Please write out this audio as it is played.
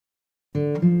From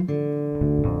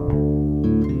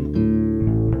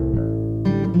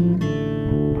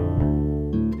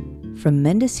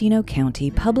Mendocino County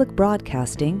Public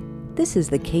Broadcasting, this is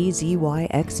the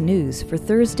KZYX News for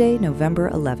Thursday, November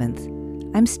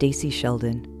 11th. I'm Stacy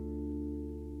Sheldon.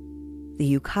 The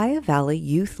Ukiah Valley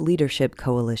Youth Leadership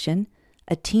Coalition,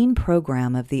 a teen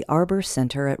program of the Arbor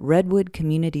Center at Redwood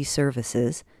Community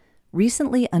Services,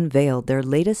 recently unveiled their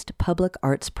latest public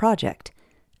arts project,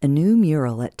 a new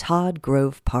mural at Todd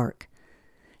Grove Park.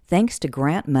 Thanks to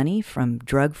grant money from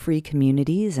Drug-Free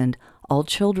Communities and All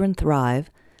Children Thrive,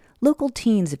 local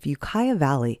teens of Ukiah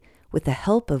Valley, with the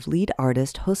help of lead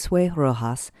artist Josue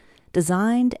Rojas,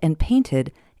 designed and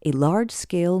painted a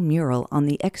large-scale mural on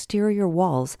the exterior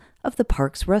walls of the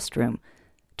park's restroom,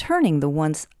 turning the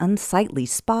once unsightly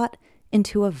spot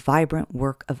into a vibrant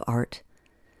work of art.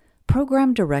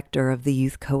 Program Director of the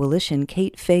Youth Coalition,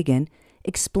 Kate Fagan,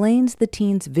 explains the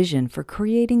teens' vision for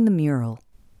creating the mural.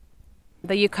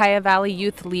 The Ukiah Valley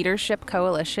Youth Leadership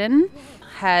Coalition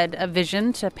had a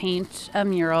vision to paint a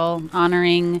mural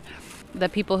honoring the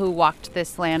people who walked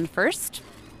this land first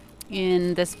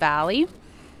in this valley.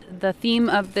 The theme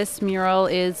of this mural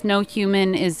is "No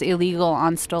human is illegal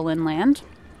on stolen land."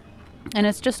 And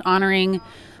it's just honoring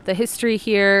the history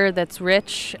here that's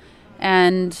rich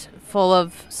and full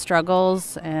of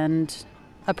struggles and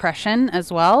oppression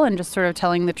as well, and just sort of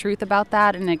telling the truth about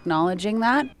that and acknowledging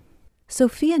that.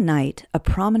 Sophia Knight, a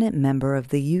prominent member of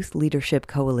the Youth Leadership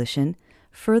Coalition,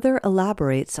 further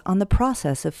elaborates on the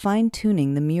process of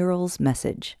fine-tuning the mural's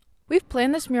message. We've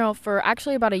planned this mural for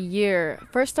actually about a year.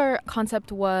 First, our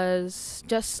concept was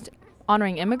just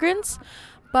honoring immigrants,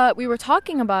 but we were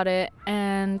talking about it,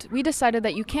 and we decided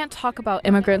that you can't talk about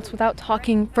immigrants without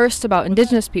talking first about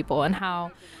indigenous people and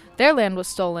how their land was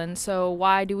stolen, so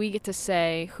why do we get to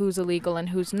say who's illegal and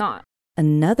who's not?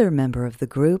 Another member of the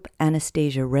group,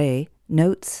 Anastasia Ray,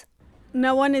 notes,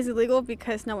 "No one is illegal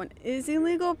because no one is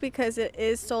illegal because it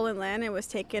is stolen land. It was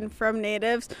taken from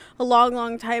natives a long,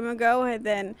 long time ago, and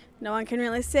then no one can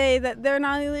really say that they're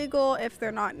not illegal if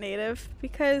they're not native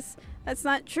because that's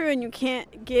not true, and you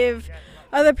can't give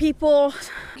other people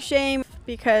shame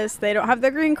because they don't have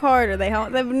their green card or they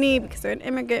don't have a need because they're an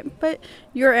immigrant, but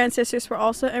your ancestors were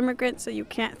also immigrants, so you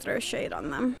can't throw shade on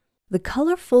them." The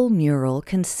colorful mural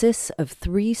consists of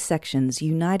 3 sections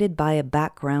united by a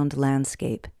background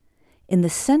landscape. In the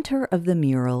center of the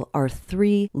mural are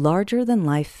 3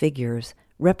 larger-than-life figures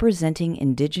representing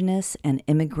indigenous and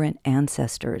immigrant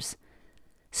ancestors.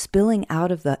 Spilling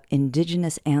out of the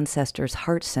indigenous ancestors'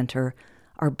 heart center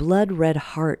are blood-red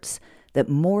hearts that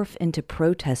morph into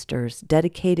protesters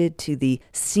dedicated to the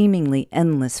seemingly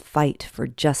endless fight for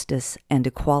justice and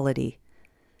equality.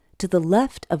 To the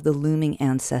left of the looming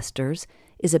ancestors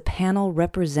is a panel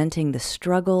representing the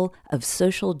struggle of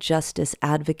social justice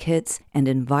advocates and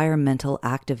environmental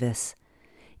activists.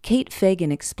 Kate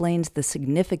Fagan explains the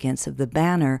significance of the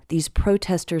banner these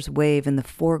protesters wave in the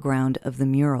foreground of the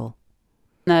mural.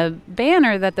 The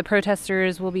banner that the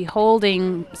protesters will be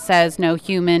holding says "No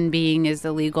human being is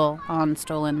illegal on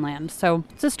stolen land." So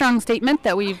it's a strong statement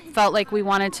that we felt like we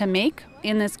wanted to make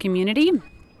in this community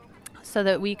so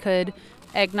that we could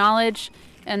acknowledge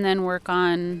and then work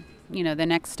on, the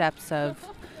next steps of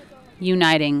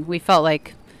uniting. We felt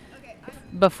like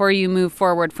before you move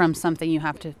forward from something, you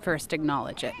have to first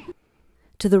acknowledge it.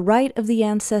 To the right of the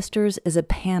ancestors is a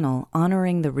panel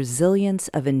honoring the resilience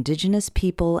of indigenous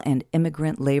people and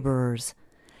immigrant laborers.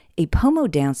 A pomo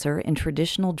dancer in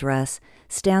traditional dress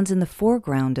stands in the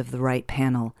foreground of the right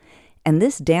panel, and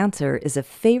this dancer is a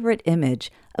favorite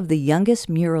image of the youngest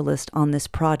muralist on this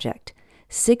project,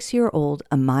 6-year-old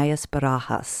Amayas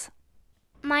Barajas.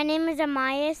 My name is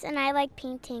Amayas, and I like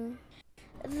painting.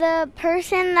 The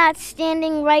person that's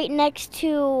standing right next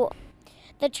to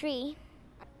the tree,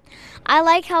 I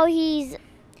like how he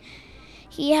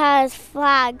has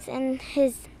flags and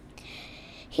he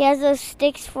has those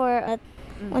sticks for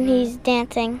when he's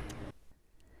dancing.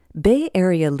 Bay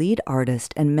Area lead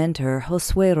artist and mentor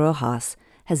Josue Rojas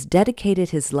has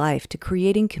dedicated his life to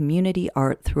creating community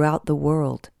art throughout the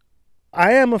world.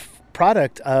 I am a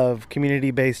product of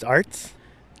community-based arts.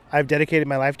 I've dedicated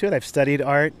my life to it. I've studied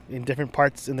art in different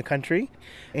parts in the country,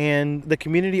 and the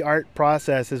community art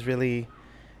process has really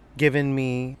given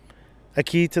me a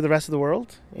key to the rest of the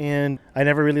world, and I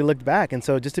never really looked back. And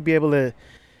so just to be able to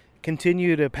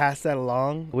continue to pass that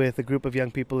along with a group of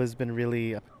young people has been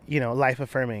really,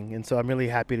 life-affirming. And so I'm really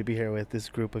happy to be here with this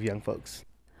group of young folks.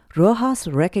 Rojas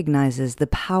recognizes the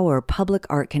power public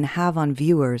art can have on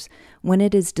viewers when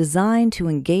it is designed to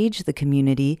engage the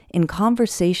community in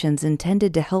conversations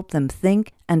intended to help them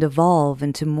think and evolve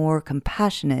into more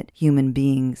compassionate human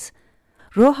beings.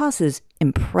 Rojas is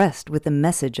impressed with the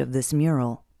message of this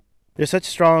mural. There's such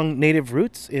strong Native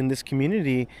roots in this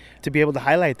community. To be able to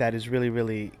highlight that is really,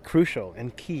 really crucial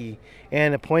and key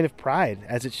and a point of pride,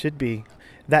 as it should be.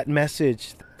 That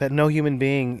message that no human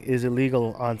being is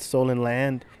illegal on stolen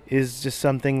land is just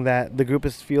something that the group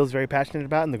feels very passionate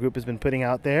about, and the group has been putting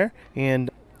out there. And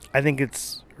I think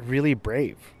it's really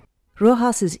brave.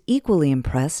 Rojas is equally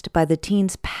impressed by the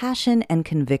teens' passion and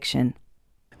conviction.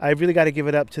 I've really got to give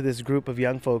it up to this group of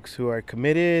young folks who are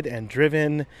committed and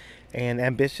driven and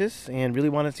ambitious and really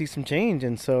want to see some change.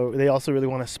 And so they also really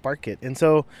want to spark it. And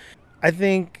so I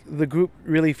think the group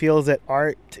really feels that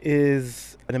art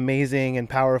is an amazing and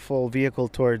powerful vehicle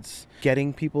towards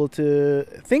getting people to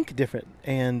think different.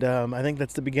 And I think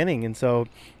that's the beginning. And so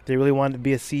they really want to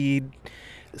be a seed,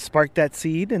 spark that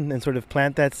seed and sort of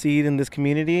plant that seed in this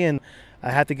community. And I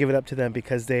have to give it up to them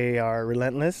because they are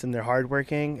relentless and they're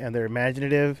hardworking and they're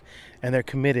imaginative and they're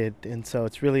committed. And so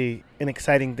it's really an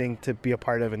exciting thing to be a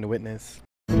part of and to witness.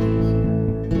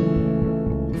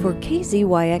 For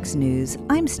KZYX News,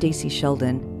 I'm Stacy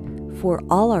Sheldon. For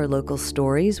all our local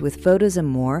stories with photos and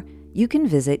more, you can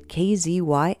visit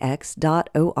kzyx.org.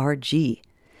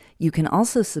 You can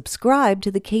also subscribe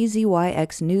to the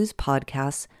KZYX News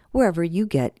podcasts wherever you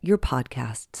get your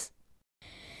podcasts.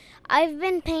 I've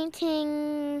been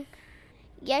painting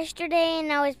yesterday, and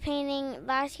I was painting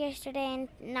last yesterday and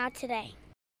not today.